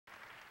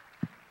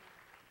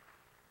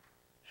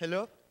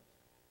Hello.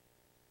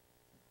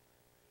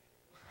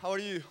 How are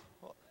you?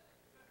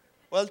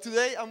 Well,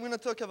 today I'm going to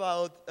talk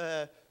about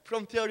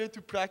from theory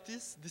to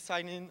practice,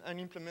 designing and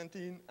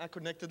implementing a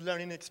connected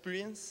learning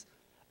experience.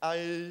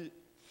 I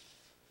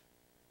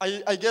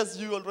guess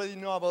you already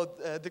know about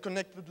the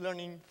connected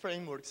learning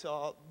framework.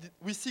 So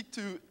we seek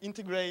to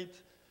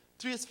integrate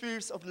three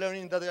spheres of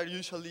learning that are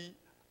usually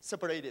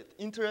separated: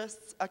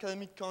 interests,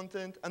 academic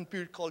content, and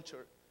peer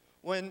culture.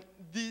 When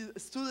the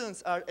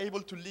students are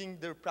able to link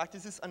their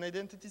practices and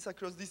identities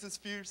across these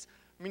spheres,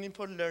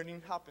 meaningful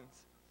learning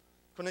happens.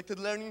 Connected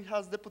learning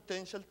has the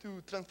potential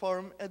to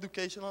transform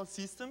educational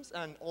systems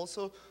and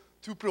also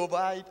to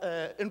provide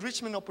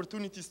enrichment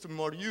opportunities to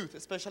more youth,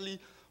 especially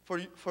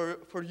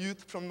for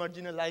youth from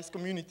marginalized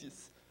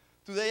communities.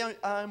 Today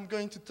I'm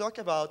going to talk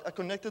about a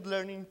connected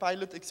learning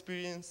pilot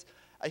experience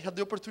I had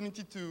the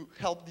opportunity to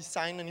help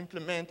design and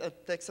implement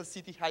at Texas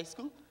City High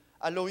School,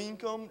 a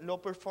low-income,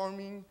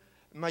 low-performing,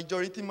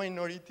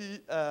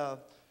 majority-minority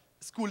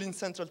school in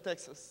Central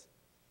Texas.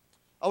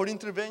 Our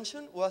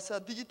intervention was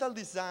a digital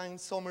design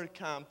summer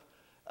camp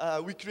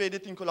we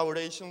created in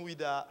collaboration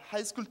with a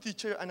high school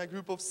teacher and a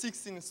group of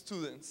 16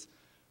 students.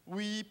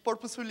 We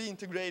purposefully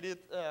integrated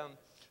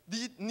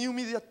new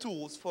media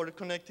tools for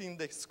connecting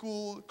the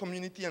school,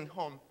 community, and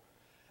home.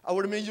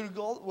 Our major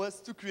goal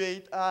was to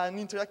create an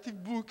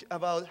interactive book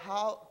about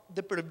how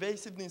the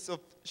pervasiveness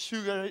of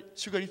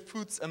sugary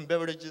foods and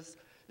beverages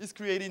is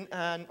creating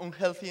an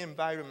unhealthy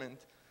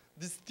environment.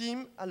 This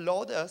team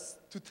allowed us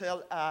to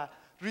tell a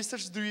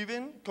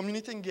research-driven,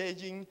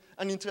 community-engaging,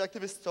 and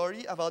interactive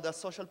story about a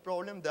social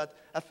problem that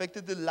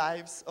affected the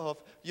lives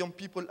of young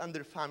people and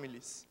their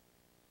families.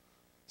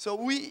 So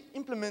we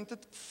implemented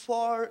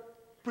 4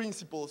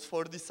 principles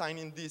for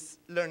designing this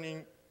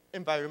learning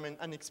environment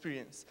and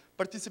experience: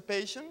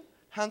 participation,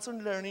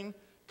 hands-on learning,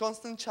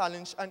 constant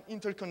challenge, and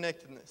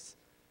interconnectedness.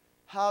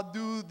 How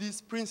do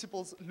these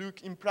principles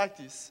look in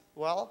practice?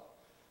 Well,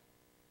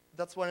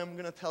 that's what I'm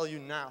going to tell you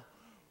now.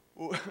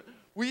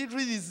 We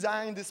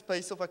redesigned the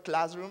space of a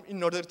classroom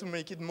in order to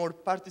make it more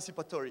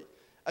participatory.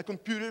 A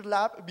computer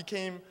lab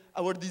became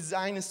our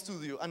design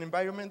studio, an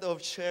environment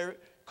of shared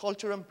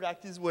culture and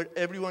practice where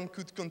everyone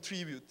could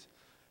contribute.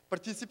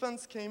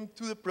 Participants came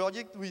to the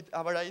project with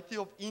a variety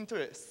of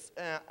interests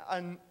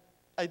and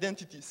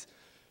identities.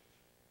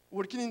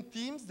 Working in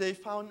teams, they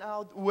found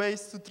out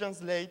ways to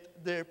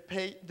translate their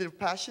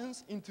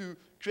passions into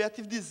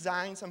creative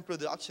designs and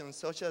productions,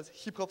 such as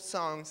hip-hop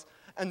songs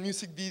and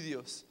music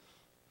videos.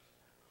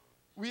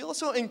 We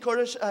also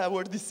encouraged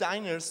our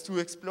designers to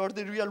explore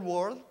the real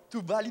world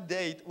to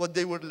validate what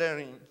they were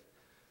learning.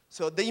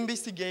 So they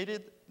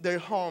investigated their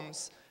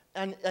homes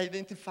and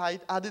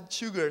identified added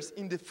sugars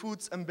in the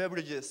foods and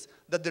beverages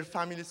that their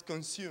families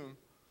consume.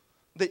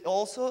 They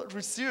also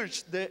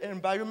researched the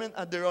environment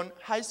at their own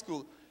high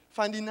school,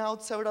 finding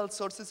out several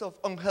sources of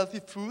unhealthy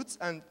foods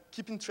and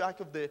keeping track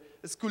of the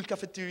school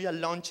cafeteria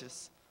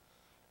lunches.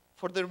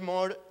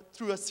 Furthermore,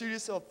 through a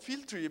series of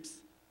field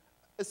trips,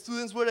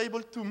 students were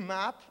able to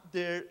map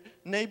their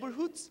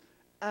neighborhoods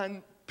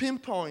and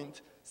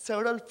pinpoint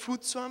several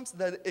food swamps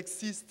that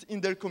exist in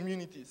their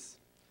communities.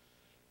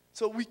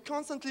 So we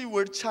constantly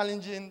were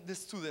challenging the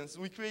students.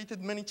 We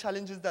created many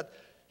challenges that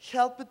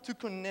helped to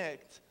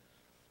connect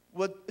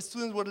what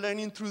students were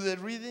learning through their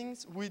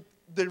readings with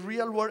the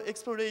real-world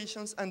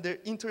explorations and their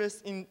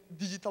interest in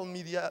digital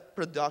media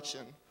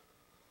production.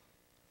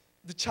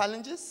 The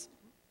challenges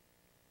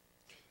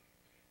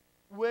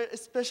were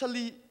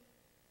especially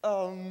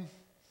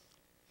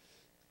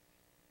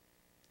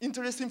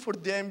interesting for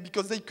them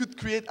because they could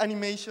create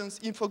animations,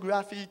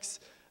 infographics.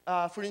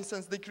 For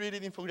instance, they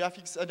created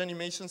infographics and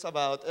animations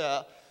about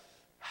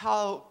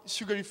how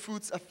sugary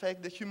foods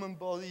affect the human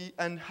body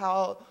and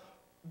how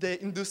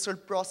the industrial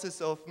process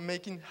of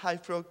making high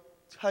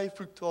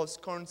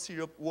fructose corn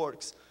syrup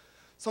works.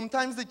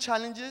 Sometimes the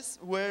challenges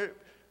were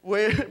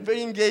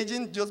very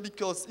engaging just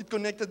because it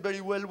connected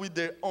very well with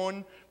their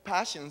own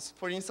passions.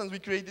 For instance, we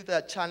created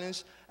a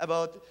challenge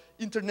about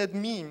internet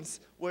memes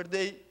where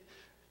they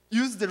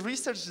used the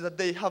research that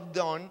they have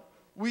done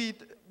with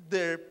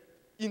their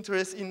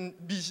interest in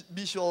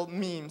visual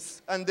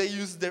memes. And they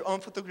used their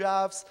own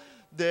photographs,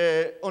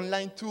 their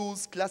online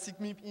tools, classic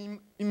meme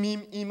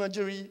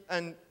imagery,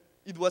 and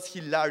it was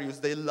hilarious.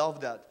 They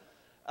loved that.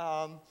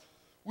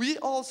 We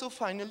also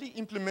finally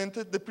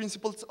implemented the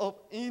principles of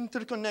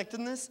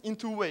interconnectedness in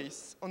 2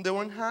 ways. On the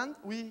one hand,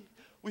 we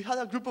had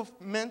a group of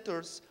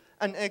mentors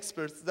and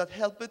experts that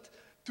helped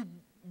to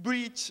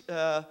bridge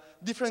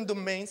different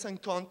domains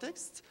and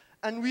contexts.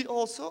 And we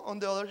also, on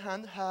the other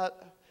hand,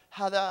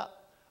 had an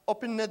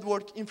open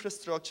network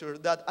infrastructure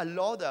that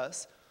allowed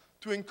us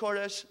to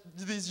encourage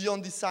these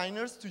young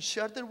designers to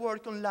share their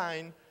work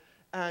online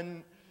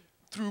and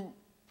through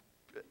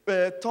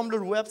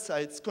Tumblr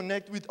websites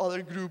connect with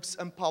other groups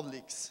and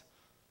publics.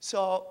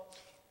 So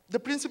the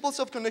principles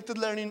of connected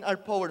learning are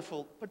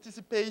powerful.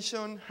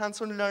 Participation,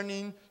 hands-on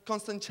learning,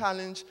 constant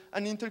challenge,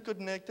 and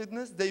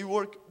interconnectedness, they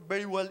work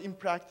very well in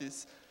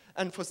practice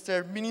and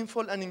foster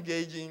meaningful and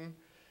engaging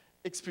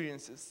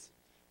experiences.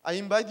 I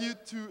invite you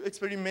to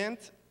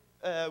experiment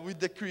with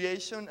the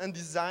creation and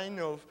design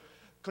of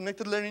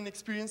connected learning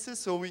experiences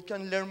so we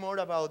can learn more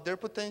about their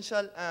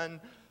potential and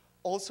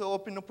also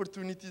open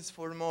opportunities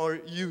for more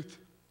youth.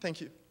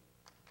 Thank you.